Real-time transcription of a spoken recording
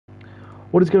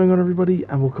What is going on, everybody,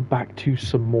 and welcome back to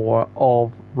some more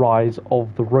of Rise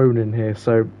of the Ronin here.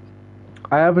 So,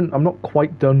 I'm not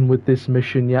quite done with this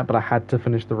mission yet, but I had to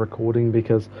finish the recording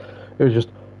because it was just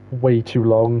way too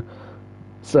long.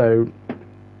 So,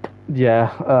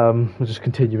 yeah, we're just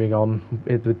continuing on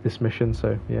with this mission,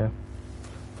 so yeah.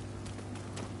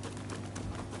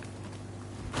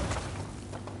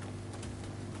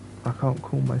 I can't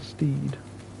call my steed.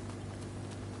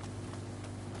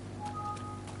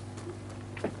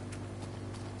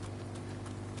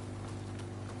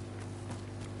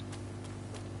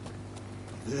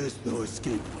 There's no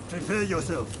escape. Prepare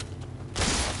yourself.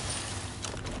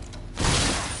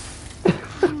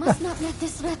 I must not let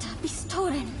this letter be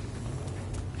stolen.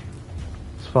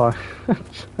 It's fine.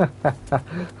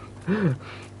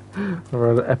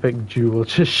 Or an epic duel,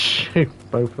 just shoot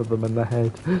both of them in the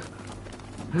head.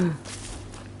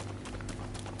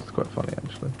 It's quite funny,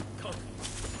 actually.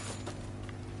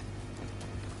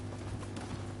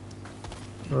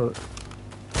 Oh.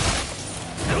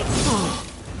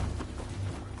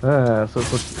 Ah, so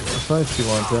it's a nice you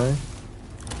want, eh?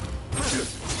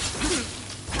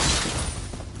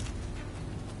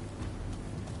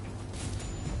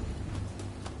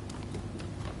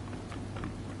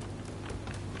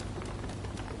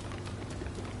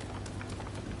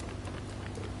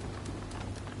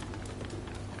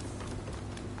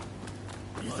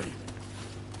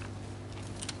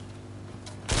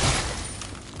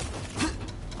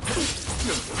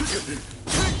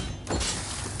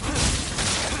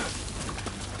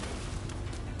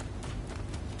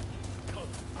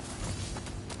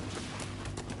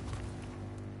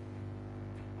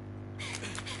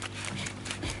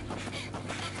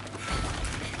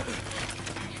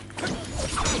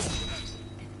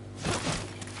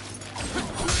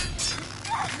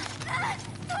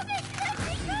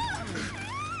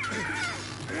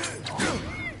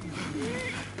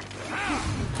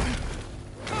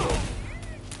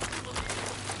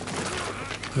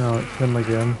 No, it's him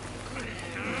again.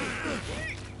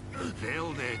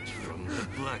 Veiled edge from the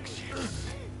black ships.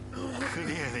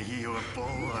 Clearly you are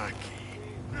lucky.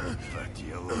 But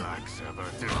your luck's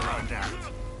about to run out.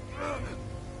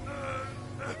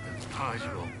 The pause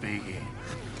will begin.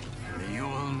 You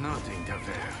will not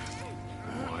interfere.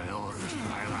 While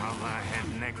I'll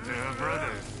head next to her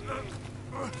brothers.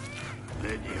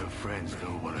 Let your friends do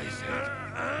what I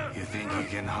said. You think you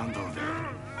can handle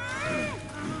them?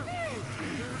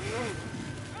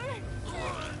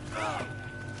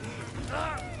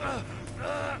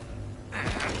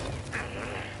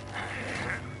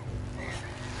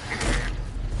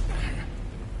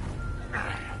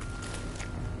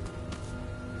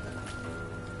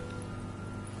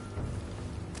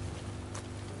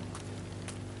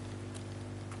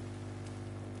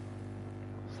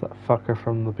 It's that fucker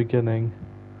from the beginning.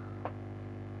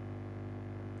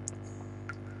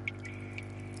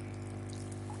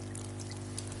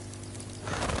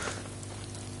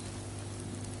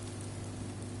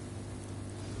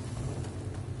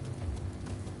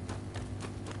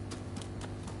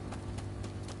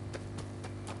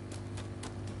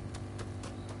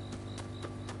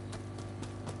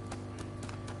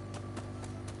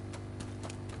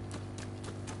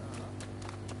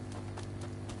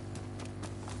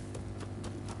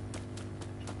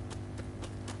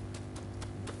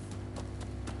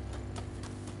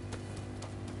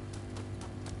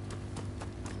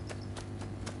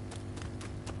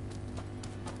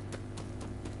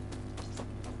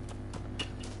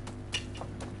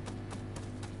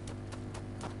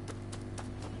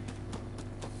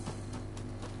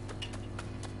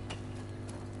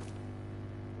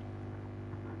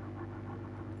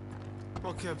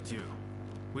 What kept you?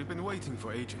 We've been waiting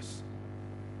for ages.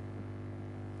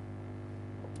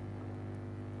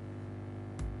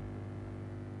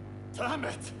 Damn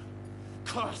it!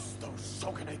 Curse those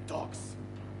Shogunate dogs!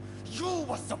 You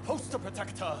were supposed to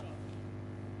protect her!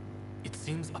 It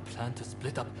seems a plan to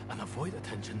split up and avoid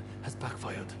attention has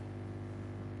backfired.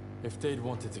 If they'd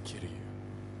wanted to kill you,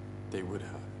 they would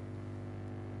have.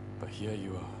 But here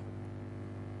you are.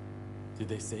 Did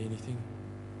they say anything?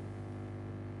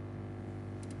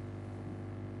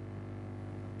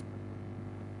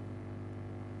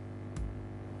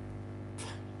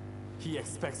 He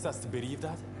expects us to believe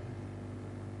that?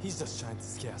 He's just trying to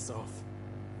scare us off.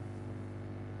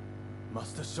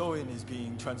 Master Shoin is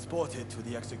being transported to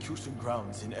the execution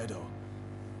grounds in Edo.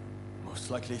 Most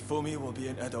likely Fumi will be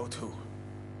in Edo too.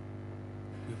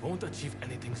 We won't achieve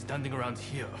anything standing around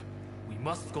here. We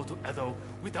must go to Edo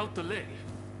without delay.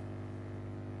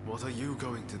 What are you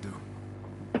going to do?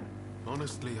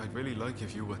 Honestly, I'd really like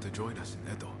if you were to join us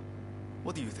in Edo.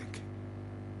 What do you think?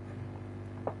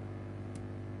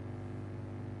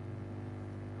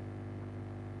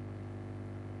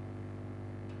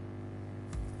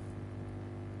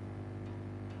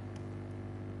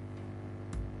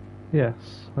 Yes,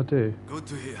 I do. Good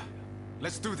to hear.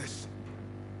 Let's do this.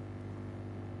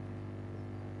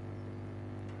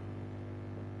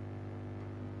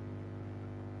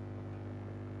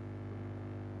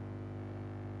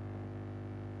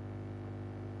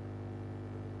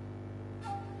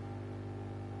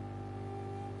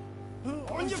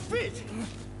 On your feet!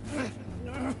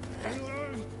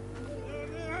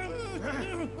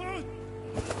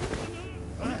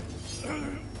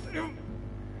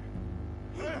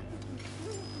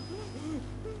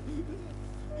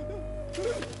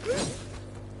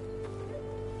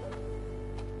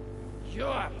 You're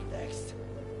up next.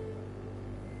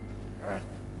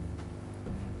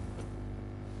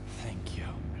 Thank you.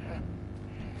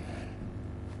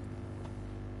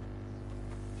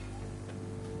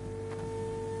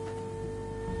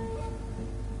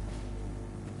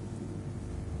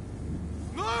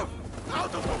 Move!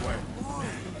 Out of the way!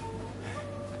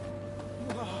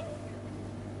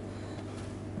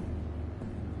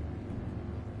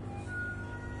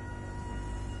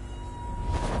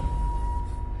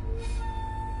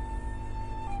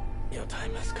 Your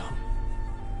time has come.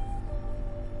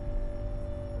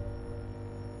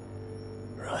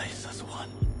 Rise as one.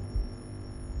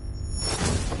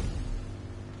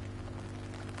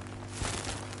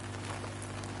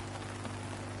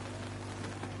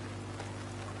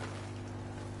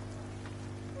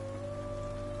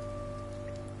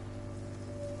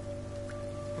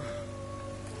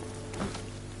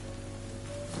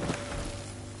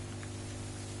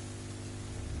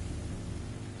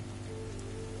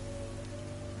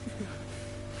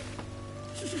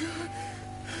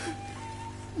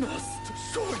 Master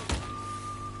Sword!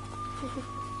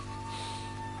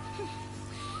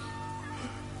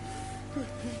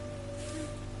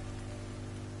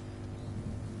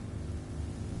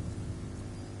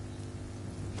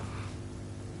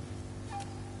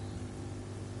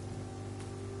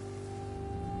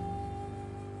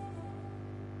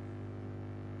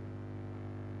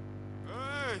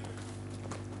 Hey!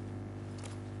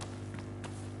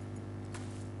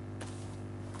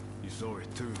 You saw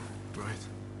it too, right?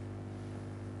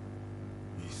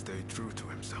 He stayed true to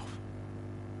himself.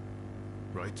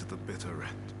 Right to the bitter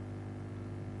end.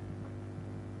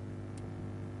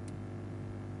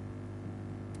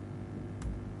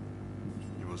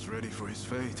 He was ready for his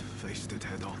fate, faced it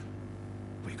head on.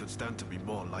 We could stand to be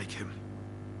more like him.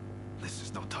 This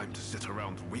is not time to sit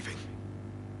around weeping.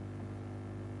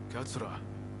 Katsura,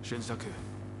 Shinsaku,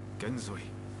 Genzui.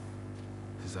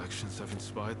 His actions have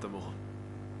inspired them all,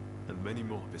 and many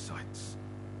more besides.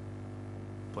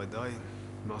 By dying,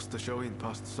 Master Shoin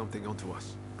passed something on to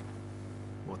us.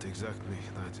 What exactly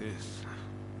that is,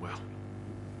 well,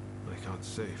 I can't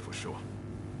say for sure.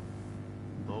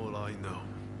 All I know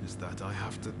is that I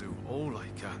have to do all I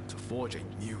can to forge a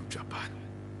new Japan.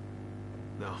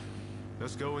 Now,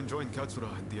 let's go and join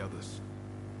Katsura and the others.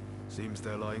 Seems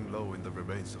they're lying low in the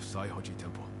remains of Saihoji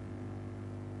Temple.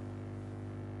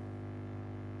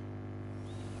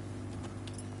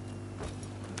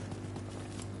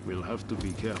 We'll have to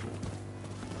be careful.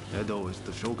 Edo is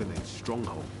the Shogunate's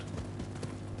stronghold.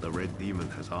 The Red Demon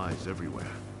has eyes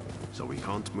everywhere, so we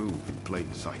can't move in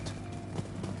plain sight.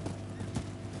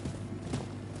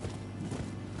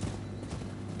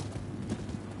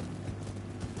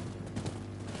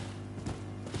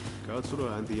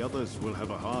 Katsura and the others will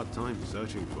have a hard time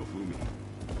searching for Fumi.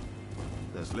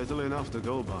 There's little enough to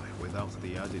go by without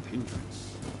the added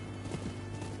hindrance.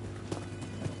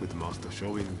 With Master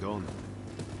Shoin gone,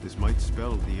 this might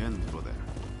spell the end for them.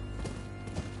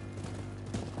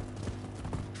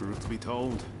 Truth be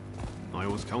told, I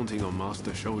was counting on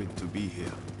Master Shoin to be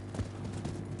here.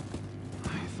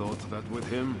 I thought that with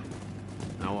him,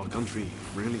 our country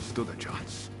really stood a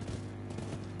chance.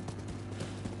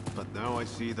 But now I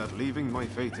see that leaving my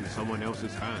fate in someone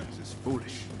else's hands is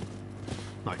foolish.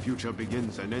 My future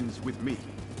begins and ends with me.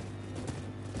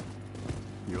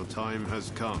 Your time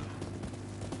has come.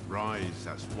 Rise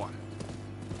as one.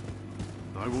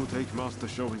 I will take Master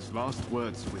Shoin's last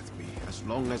words with me as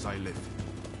long as I live.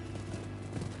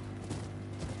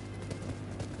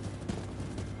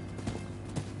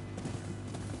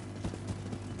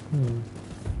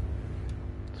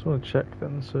 Just want to check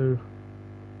then, so...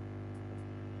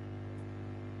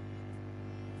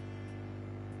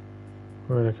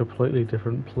 We're in a completely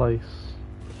different place.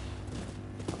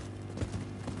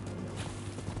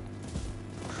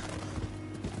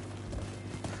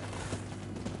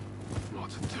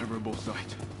 What a terrible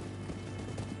sight.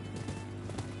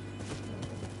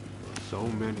 So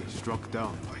many struck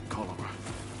down by cholera.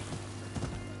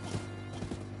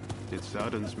 It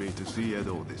saddens me to see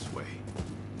Edo this way.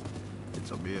 Its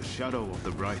a mere shadow of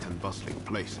the bright and bustling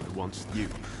place it once knew.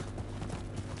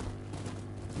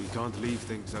 We can't leave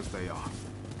things as they are.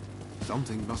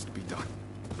 Something must be done.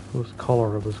 This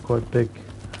cholera was quite big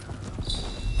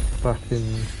back in...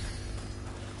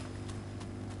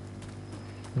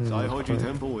 Daihoji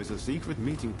Temple is a secret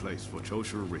meeting place for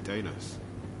Choshu retainers.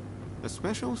 A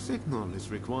special signal is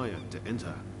required to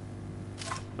enter.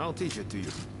 I'll teach it to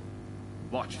you.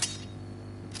 Watch.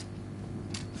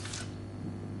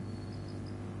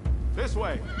 This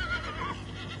way!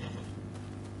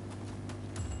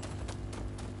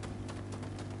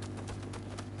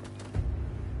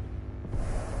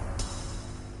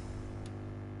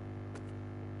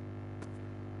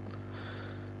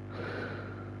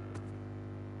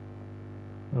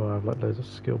 Oh, I have like loads of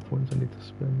skill points I need to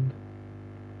spend.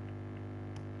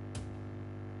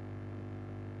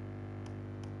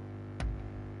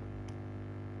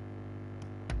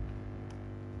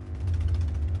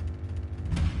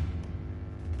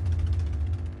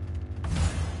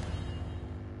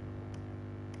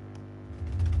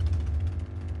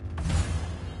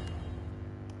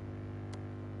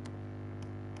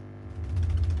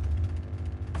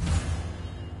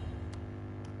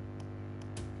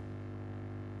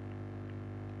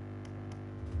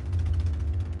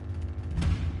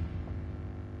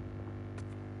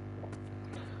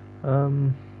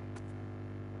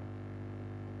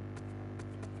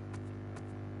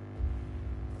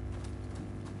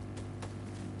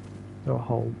 Or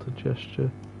hold to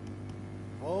gesture.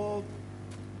 All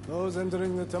those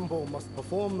entering the temple must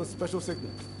perform the special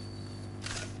signal.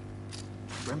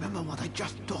 Remember what I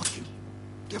just taught you.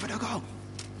 Give it a go.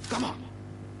 Come on.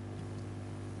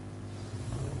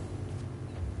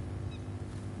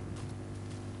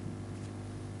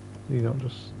 You don't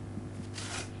just...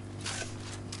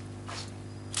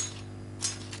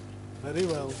 Very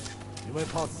well. You may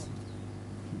pass.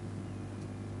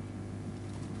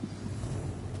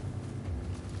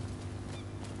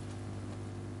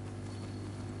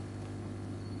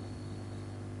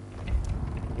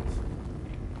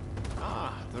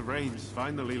 The rain's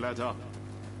finally let up.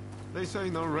 They say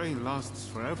no rain lasts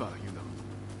forever, you know.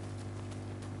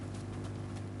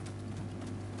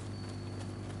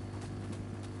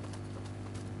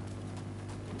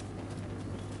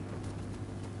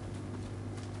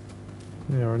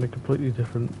 Yeah, we're in a completely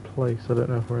different place. I don't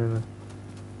know if we're on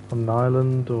an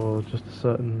island or just a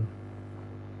certain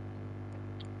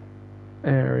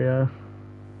area.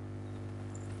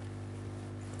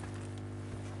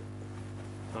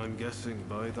 I'm guessing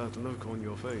by that look on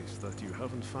your face that you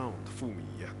haven't found Fumi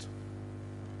yet.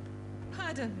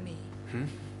 Pardon me.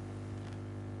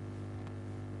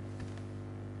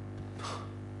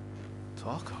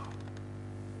 Taka.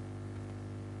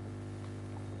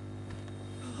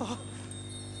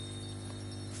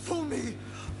 Fumi!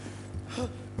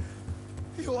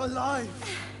 You're alive!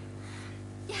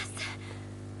 Yes.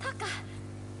 Taka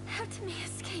helped me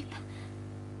escape.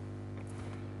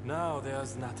 Now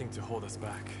there's nothing to hold us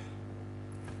back.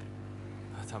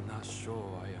 But I'm not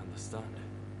sure I understand.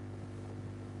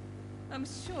 I'm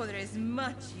sure there is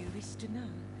much you wish to know.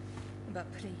 But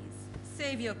please,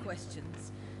 save your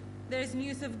questions. There is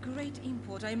news of great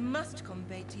import I must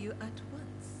convey to you at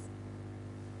once.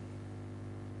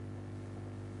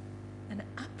 An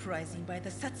uprising by the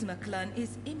Satsuma clan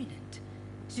is imminent.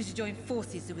 Should you join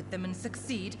forces with them and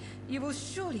succeed, you will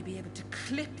surely be able to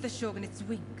clip the shogunate's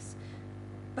wings.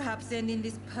 Perhaps ending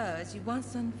this purge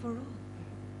once and for all.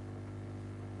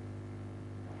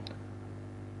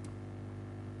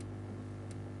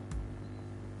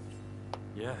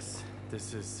 Yes,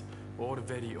 this is all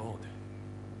very odd.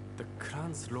 The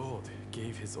clan's lord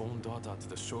gave his own daughter to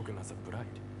the shogun as a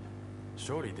bride.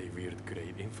 Surely they wield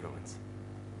great influence.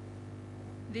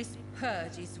 This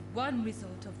purge is one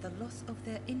result of the loss of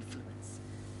their influence.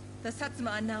 The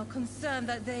Satsuma are now concerned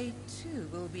that they, too,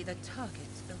 will be the target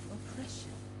of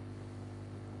oppression.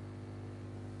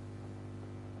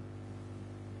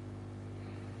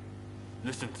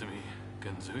 Listen to me,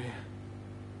 Genzui.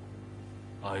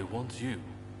 I want you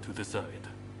to decide.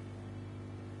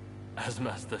 As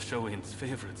Master Shoin's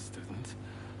favorite student,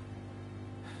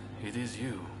 it is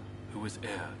you who is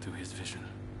heir to his vision.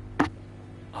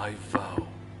 I vow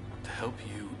to help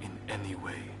you in any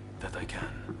way that I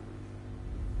can.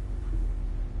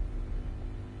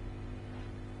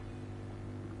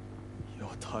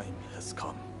 Your time has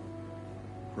come.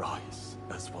 Rise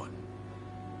as one.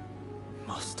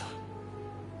 Master,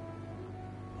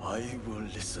 I will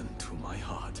listen to my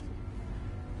heart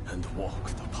and walk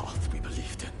the path we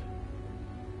believed in.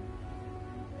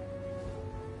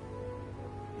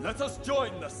 Let us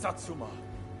join the Satsuma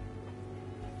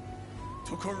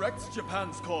to correct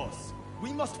Japan's course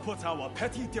We must put our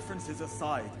petty differences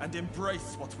aside and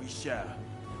embrace what we share.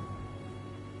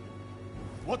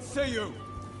 What say you?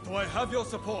 Do I have your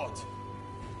support?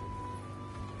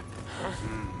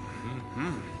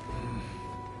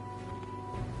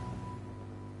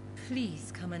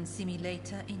 Please come and see me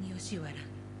later in Yoshiwara.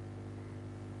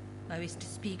 I wish to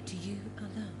speak to you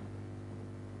alone.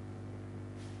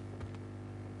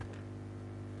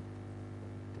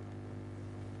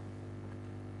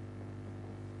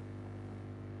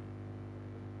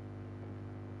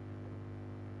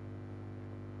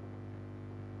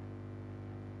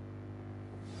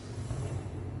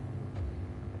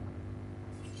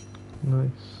 Nice.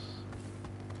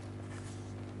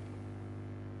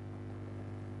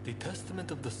 The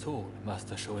Testament of the Soul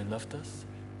Master Shoin left us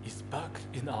is back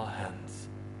in our hands.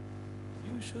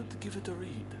 You should give it a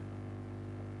read.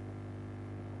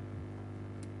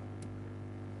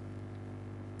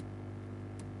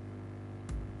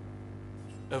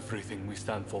 Everything we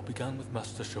stand for began with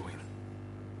Master Shoin.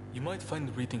 You might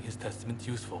find reading his testament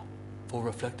useful for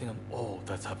reflecting on all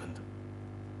that's happened.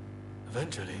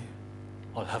 Eventually,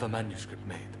 I'll have a manuscript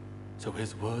made so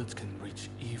his words can reach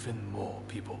even more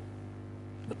people.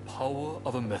 The power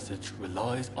of a message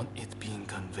relies on it being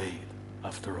conveyed,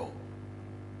 after all.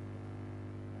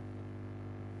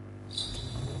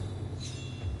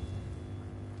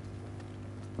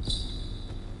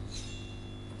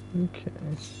 Okay.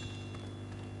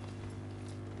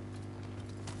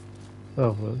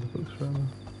 Oh, well, the book's right now.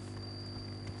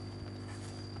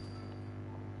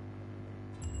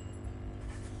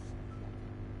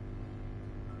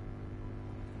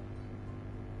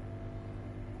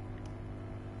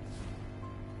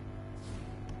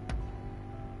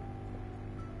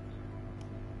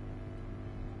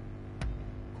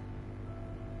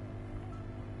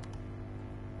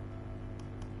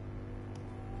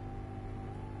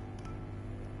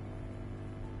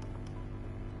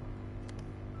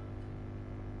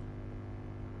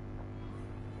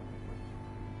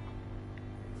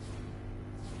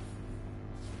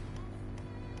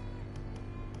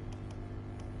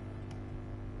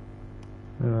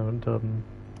 I haven't done.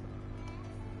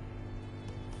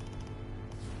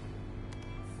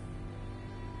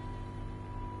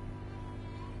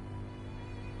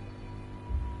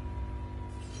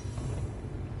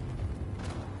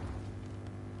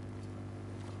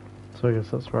 So I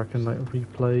guess that's where I can like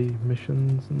replay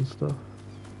missions and stuff.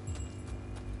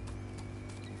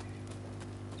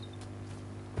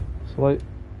 So like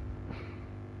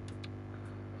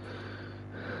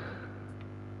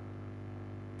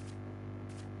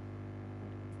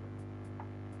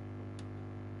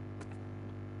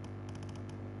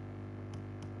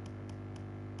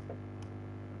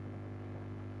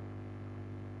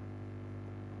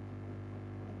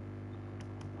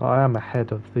I am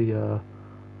ahead of the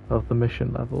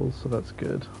mission levels, so that's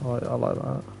good. I like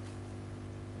that.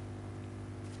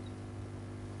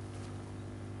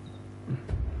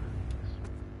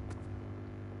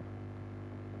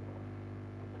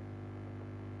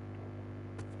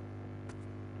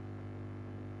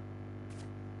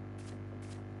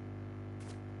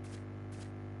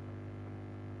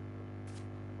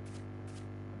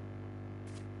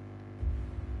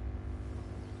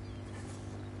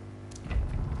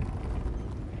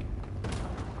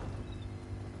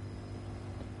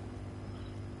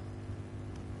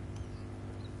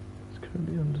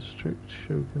 Currently under strict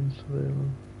Shogun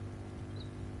surveillance.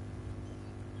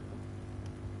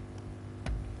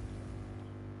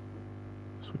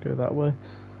 So we'll go that way.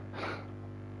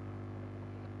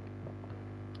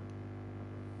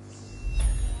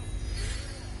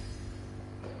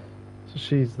 So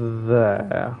she's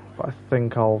there, but I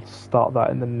think I'll start that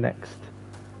in the next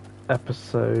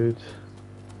episode.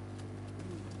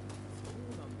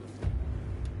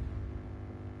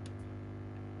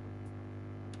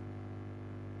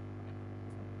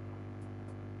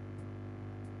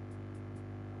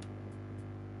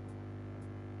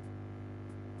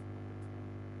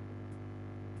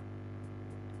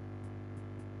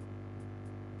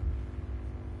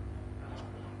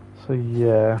 So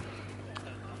yeah.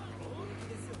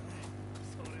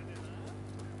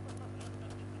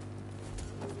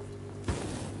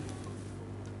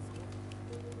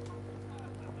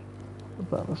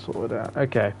 That's sorted out.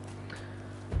 Okay.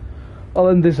 I'll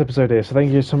end this episode here. So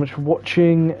thank you so much for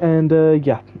watching, and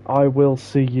yeah, I will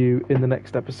see you in the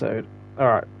next episode.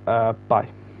 Alright, bye.